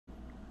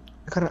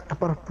I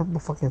bought a purple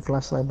fucking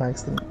flashlight by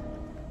accident.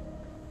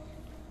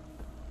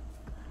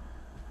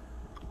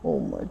 Oh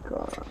my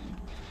god.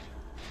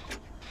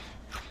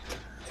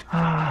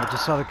 I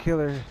just saw the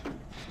killer.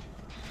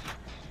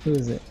 Who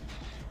is it?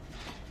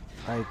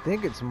 I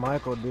think it's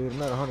Michael, dude. I'm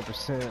not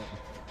 100%.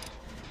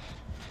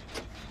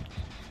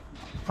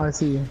 Oh, I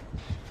see you.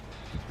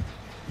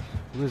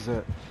 Who is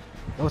that?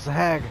 Oh, it's a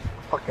hag.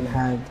 Fucking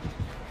hag.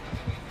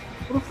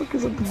 What the fuck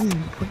is up with these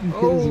fucking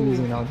kids Oh.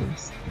 using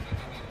nowadays?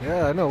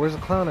 Yeah, I know. Where's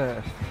the clown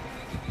at?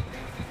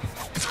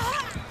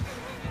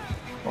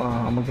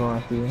 I'm gonna go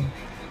after you.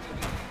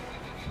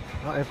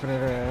 I'll infinite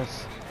her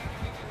ass.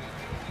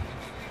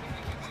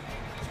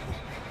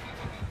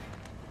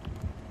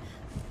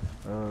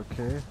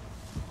 Okay.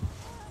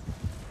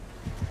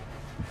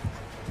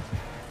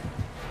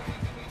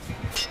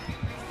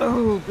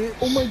 Oh, bitch.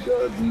 Oh my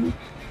god, dude.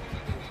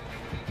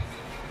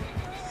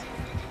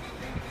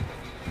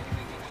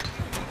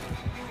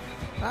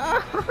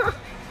 Ah.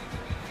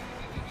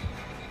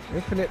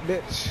 Infinite,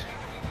 bitch.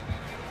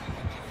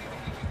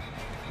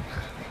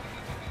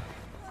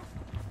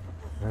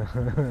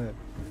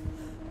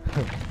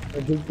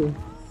 Addicted.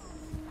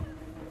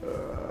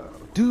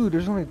 Dude,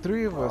 there's only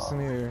 3 of us in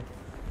here.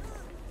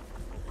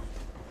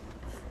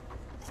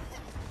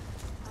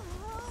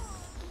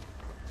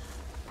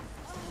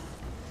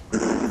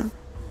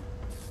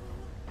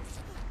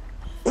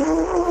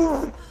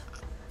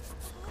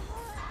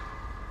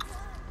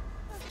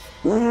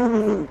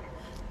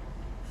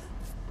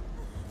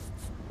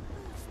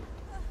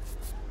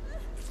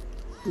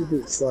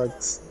 Dude, it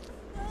sucks.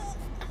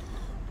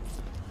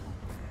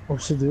 Oh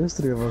shit, there's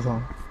 3 of us, huh?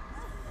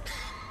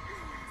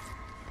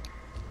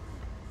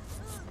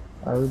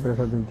 I really better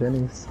start doing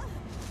Jenny's.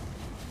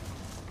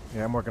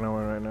 Yeah, I'm working on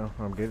one right now.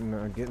 I'm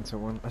getting to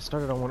one. I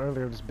started on one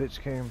earlier. This bitch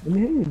came. Let me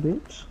hear you,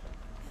 bitch.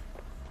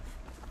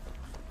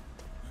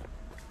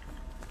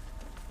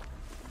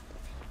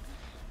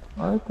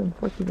 Alright then,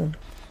 fuck you then.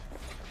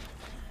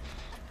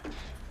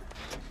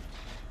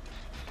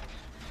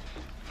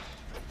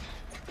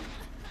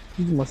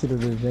 You must have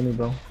did Jenny,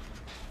 bro.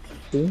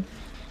 See?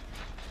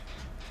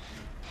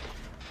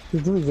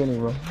 Just do the Jenny,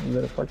 bro. You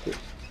better fuck it.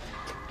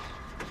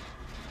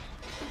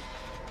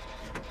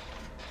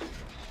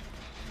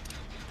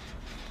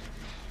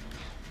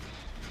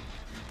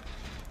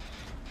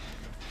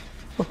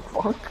 What the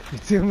fuck? You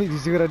see me? You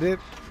see what I did?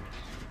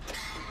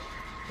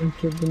 I'm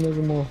tripping like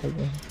a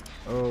motherfucker.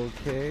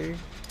 Okay.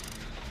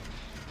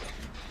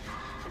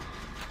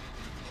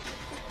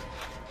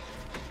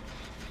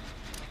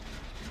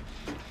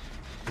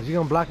 Is she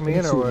gonna block me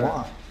in or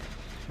what?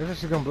 Looks like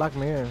she's gonna block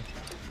me in.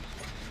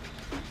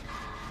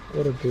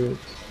 What a bitch.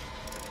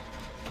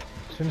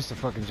 Finish the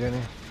fucking Jenny.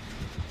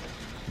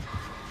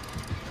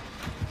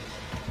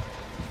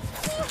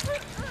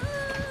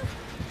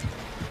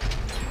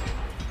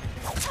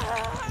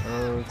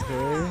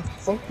 Okay.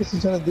 Fuck is she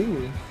trying to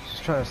do? She's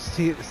trying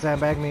to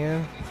sandbag me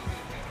in.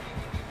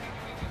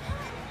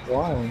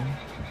 Why? You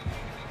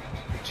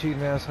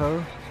cheating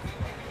asshole.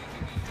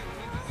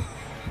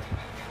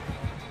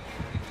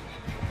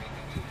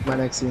 My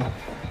next you.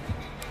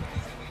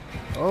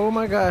 Oh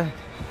my god.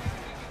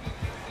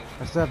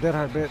 I still have dead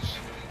heart, bitch.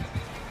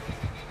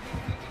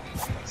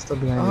 Still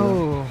behind you.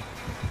 Oh.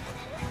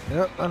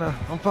 Yep, I know.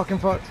 I'm fucking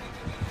fucked.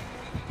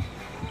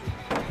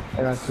 I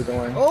got you, don't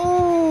worry.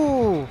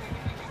 Oh!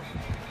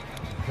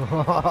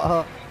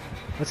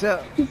 What's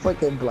up? You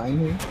fucking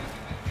blind me.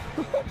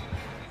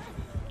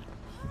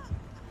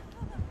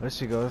 There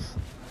she goes.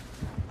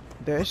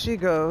 There she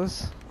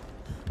goes.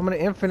 I'm gonna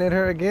infinite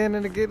her again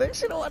and again. Like,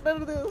 she don't want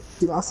none of this.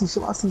 She lost you, she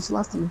lost you, she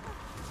lost you.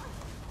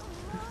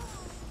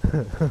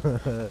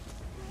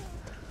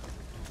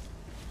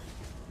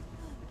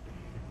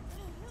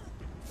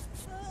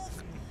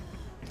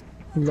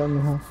 You got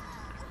me, huh?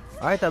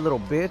 Alright, that little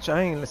bitch.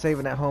 I ain't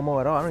saving that homo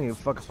at all. I don't even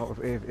fuck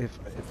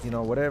if you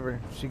know, whatever.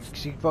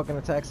 She fucking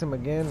attacks him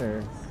again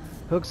or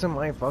hooks him.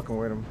 I ain't fucking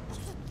with him.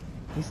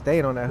 He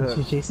stayed on that Is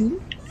hook. she chasing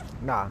you?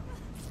 Nah.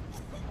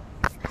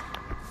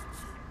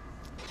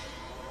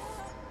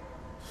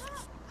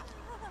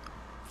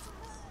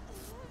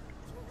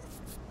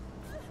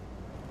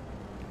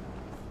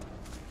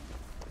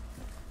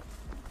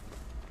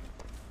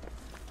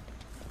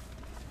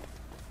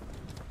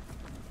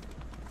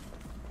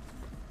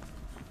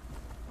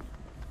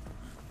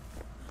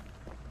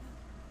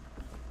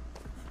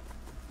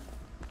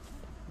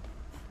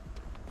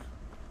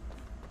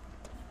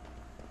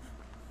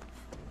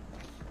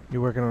 You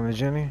working on the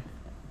Jenny?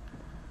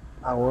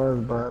 I was,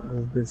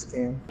 but this bitch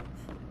came.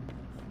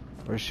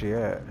 Where's she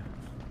at?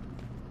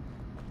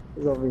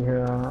 He's over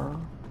here,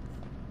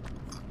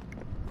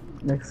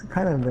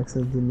 kind of next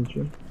to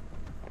Dimitri.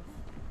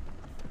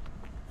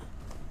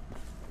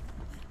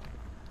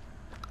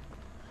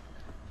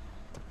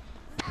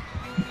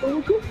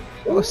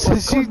 Oh, so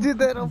she did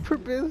that on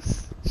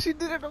purpose. She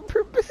did it on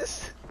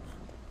purpose.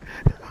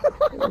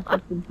 What a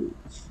fucking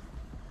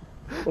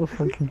bitch. What a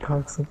fucking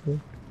cocksucker.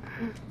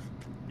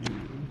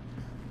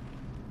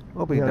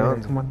 I'll be Yeah,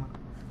 done. come on.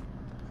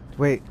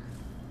 Wait.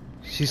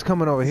 She's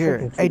coming over here.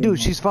 Fucking Hey, dude,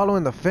 shooting, she's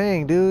following the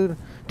Fang, dude.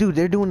 Dude,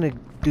 they're doing the...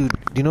 Dude,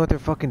 do you know what they're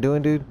fucking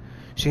doing, dude?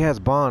 She has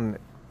Bond.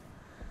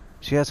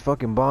 She has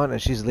fucking Bond,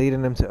 and she's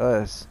leading them to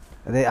us.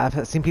 And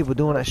I've seen people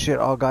doing that shit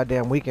all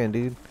goddamn weekend,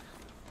 dude.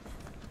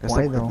 It's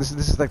Why like, though? this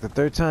is like the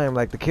third time.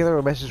 Like, the killer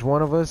will message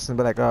one of us and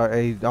be like, oh,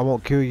 hey, I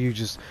won't kill you,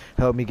 just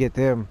help me get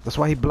them. That's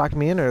why he blocked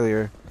me in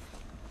earlier.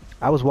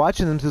 I was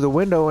watching them through the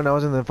window and I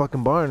was in the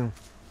fucking barn.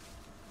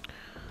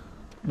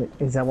 Wait,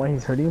 is that why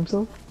he's hurting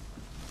himself?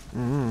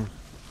 Mm-hmm.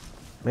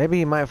 Maybe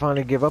he might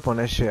finally give up on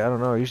that shit. I don't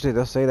know. Usually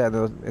they'll say that.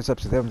 It's up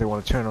to them if they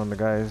want to turn on the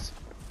guys.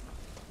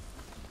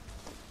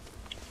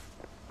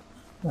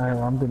 Alright,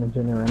 well, I'm doing a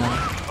journey right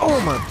now. Oh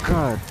my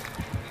god.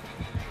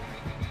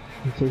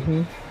 You chasing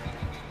me?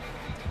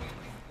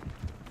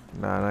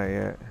 Nah, not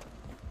yet.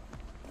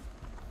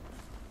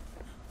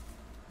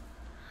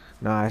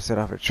 Nah, I set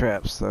off at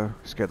traps though.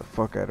 Scared the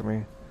fuck out of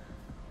me.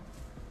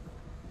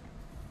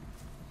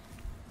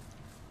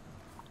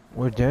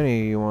 What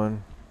journey are you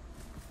on?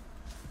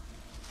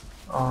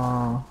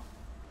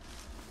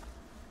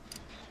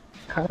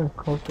 Kind of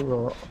close to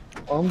the...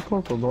 I'm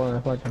close to the door,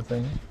 if I can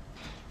say.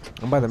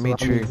 I'm by the meat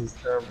tree. Is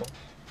terrible.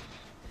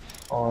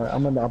 Oh,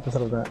 I'm on the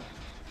opposite of that.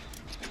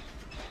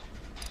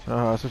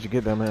 Oh, that's what you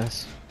get,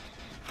 dumbass.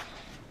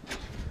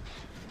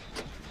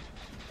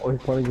 Or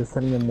he's probably just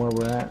telling them where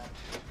we're at.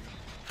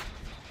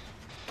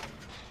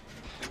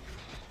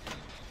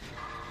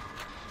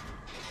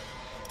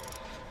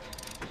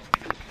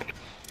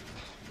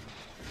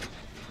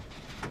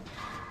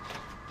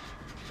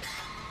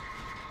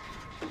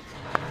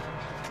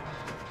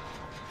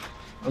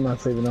 I'm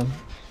not saving them.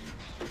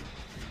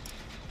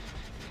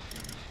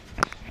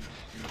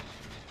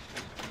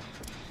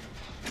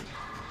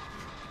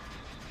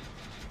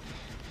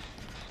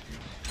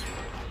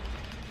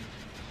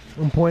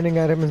 I'm pointing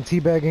at him and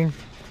teabagging.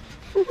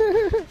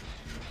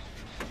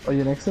 Oh,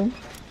 you next to him?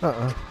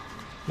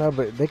 No,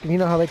 but they can. You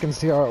know how they can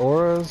see our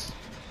auras?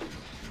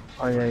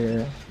 Oh,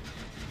 yeah.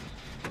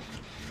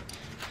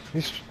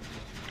 It's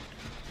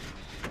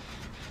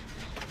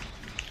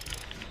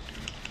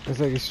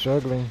like he's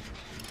struggling.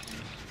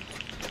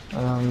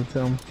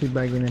 So I'm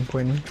teabagging and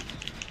pointing.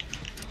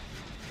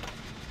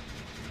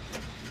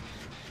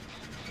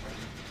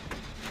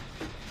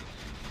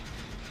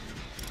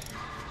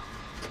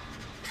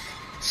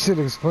 Shit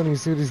looks funny.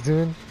 See what he's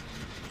doing?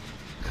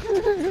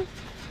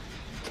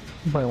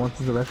 Probably wants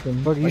to the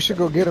restroom. Fuck it, you should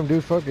go get him,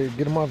 dude. Fuck it,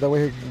 get him off. That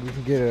way we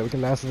can get it. We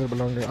can last a little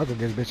bit longer. I'll go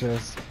get his bitch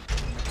ass.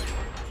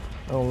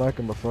 I don't like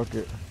him, but fuck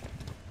it.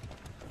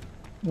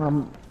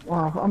 Well,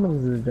 I'm gonna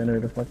do the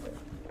generator. Fuck it.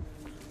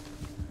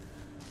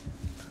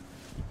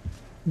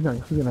 He's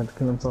gonna have to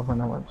kill himself on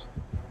that much.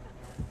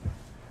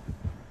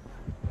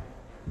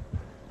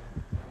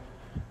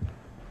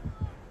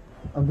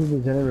 I'll do the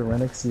generator right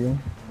next to you.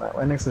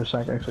 Right next to the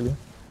shack, actually.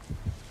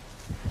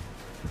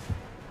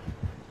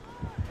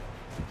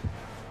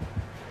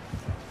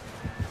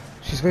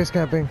 She's face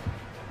camping.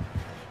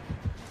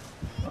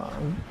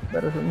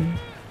 Better for me.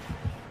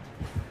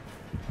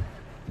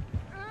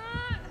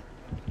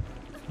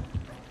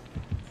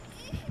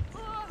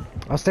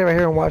 I'll stay right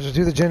here and watch. Just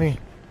do the Jenny.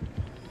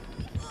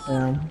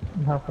 Yeah,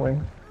 I'm halfway.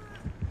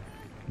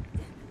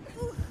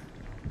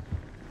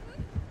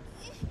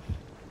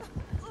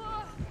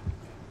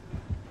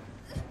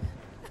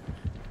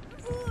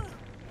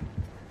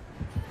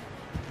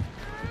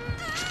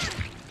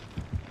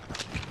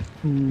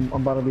 I'm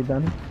about to be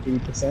done.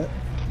 80%.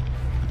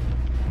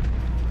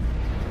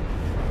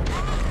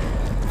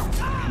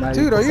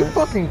 Dude, are you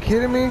fucking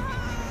kidding me?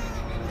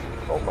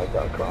 Oh my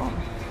god, Carl.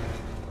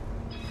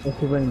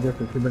 Keep running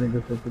different, keep running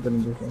different, keep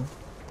running different.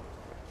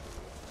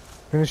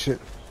 Finish it.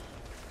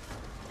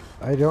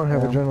 I don't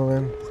have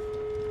adrenaline.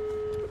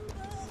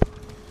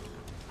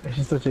 Is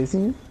she still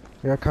chasing you?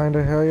 Yeah,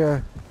 kinda. Hell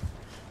yeah.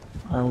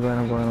 I'm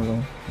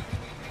going.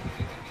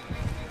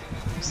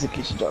 This is a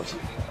kitchen job.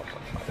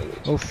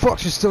 Oh fuck,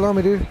 she's still on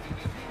me, dude.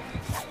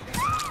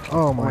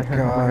 Oh my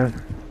god.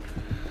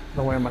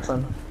 Don't worry, my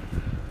son.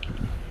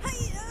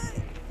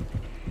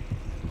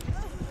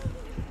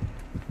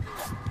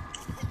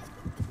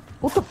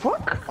 What the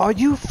fuck? Are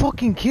you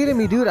fucking kidding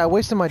me, dude? I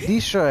wasted my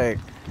D-strike.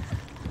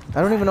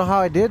 I don't even know how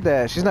I did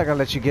that. She's not gonna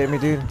let you get me,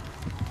 dude.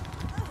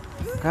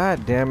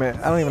 God damn it.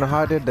 I don't even know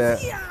how I did that.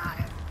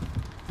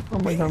 Oh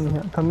my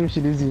god, tell me if she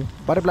leaves you.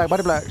 Body black,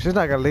 body black. She's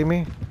not gonna leave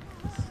me.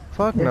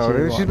 Fuck Yeah, no, she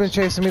dude. is. She's been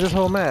chasing me this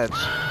whole match.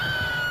 She's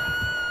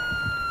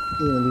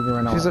gonna leave you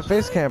right now. She's a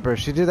face camper.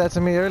 She did that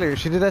to me earlier.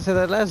 She did that to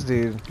that last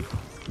dude.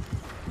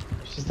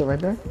 She's still right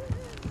there?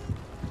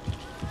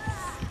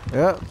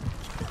 Yep.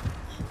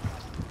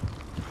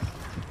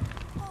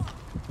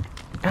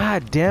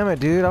 God damn it,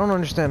 dude. I don't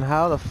understand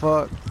how the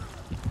fuck.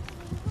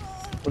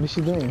 What is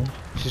she doing?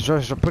 She's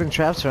putting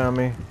traps around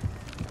me.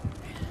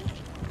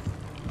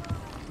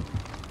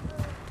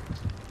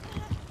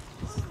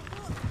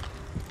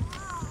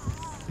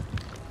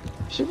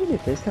 She really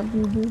face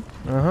camping you, dude?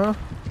 Uh-huh.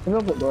 Open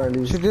up the door at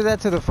least. She did that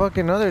to the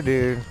fucking other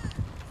dude.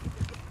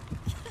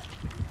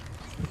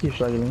 Keep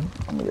struggling.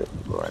 I'm gonna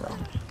get the door right now.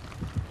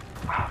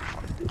 Ah,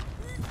 fuck, dude.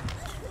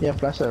 Yeah,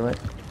 flashlight, right?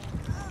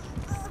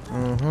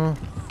 Mm-hmm.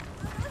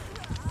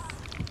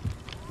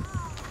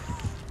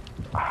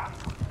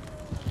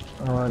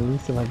 Oh, at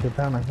least if I get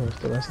down, I can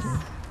still rescue me.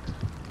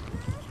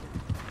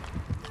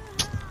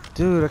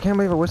 Dude, I can't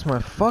believe I wasted my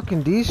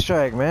fucking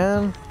D-strike,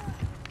 man.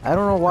 I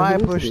don't know why I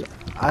pushed.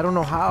 I don't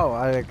know how.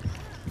 I like.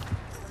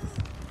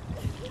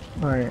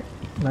 Alright,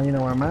 now you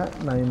know where I'm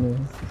at. Now you know.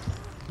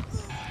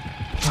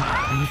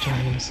 Let me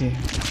try. Let me see. Let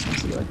me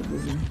see what I can do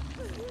here.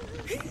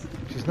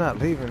 She's not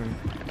leaving.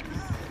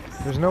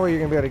 There's no way you're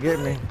gonna be able to get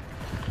me.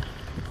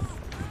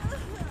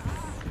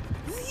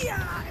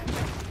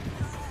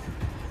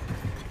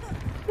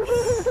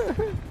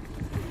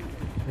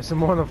 There's some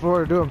more on the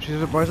floor to do them.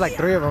 There's like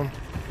 3 of them.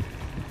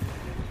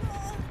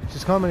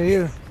 She's coming to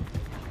you.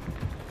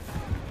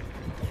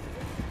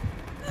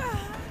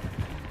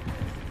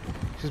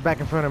 She's back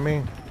in front of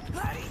me.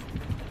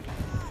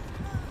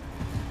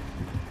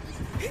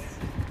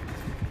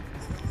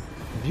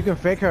 If you can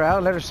fake her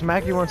out, let her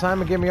smack you one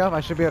time and get me off,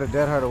 I should be able to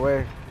dead hard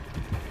away.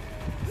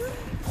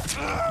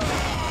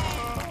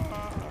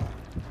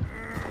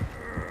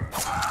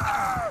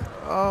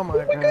 Oh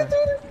my god.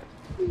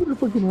 You better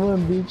fucking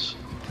run, bitch.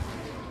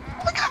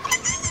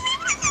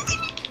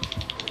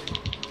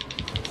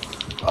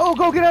 Oh,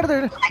 go get out of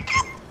there.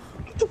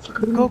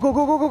 Go, go,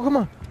 go, go, go, come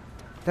on.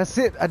 That's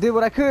it. I did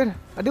what I could.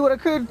 I did what I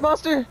could,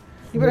 monster.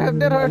 You better have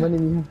dead hard.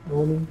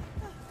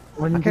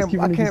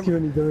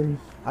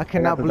 I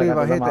cannot believe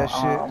I hit that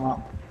shit.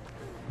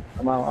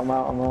 I'm out. I'm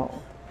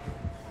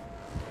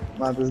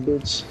out this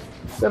bitch.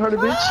 Dead hard,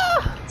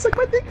 bitch. Suck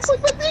my dick,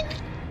 suck my dick.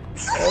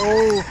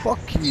 Oh,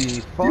 fuck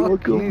you.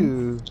 Fuck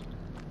you.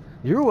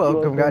 You're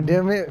welcome,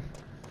 goddammit.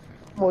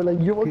 More like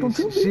you're welcome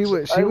too,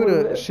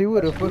 bitch. She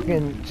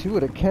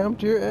would have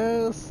camped your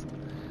ass.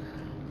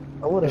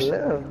 I would have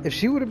left. If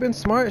she would have been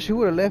smart, she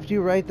would have left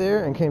you right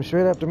there and came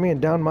straight after me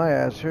and down my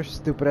ass. Her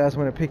stupid ass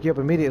went to pick you up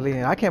immediately.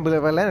 And I can't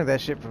believe I landed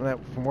that shit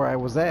from where I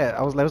was at.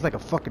 It was like a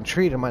fucking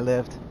tree to my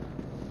left.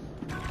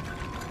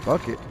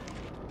 Fuck it.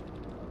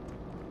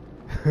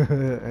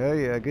 Hell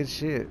yeah, good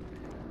shit.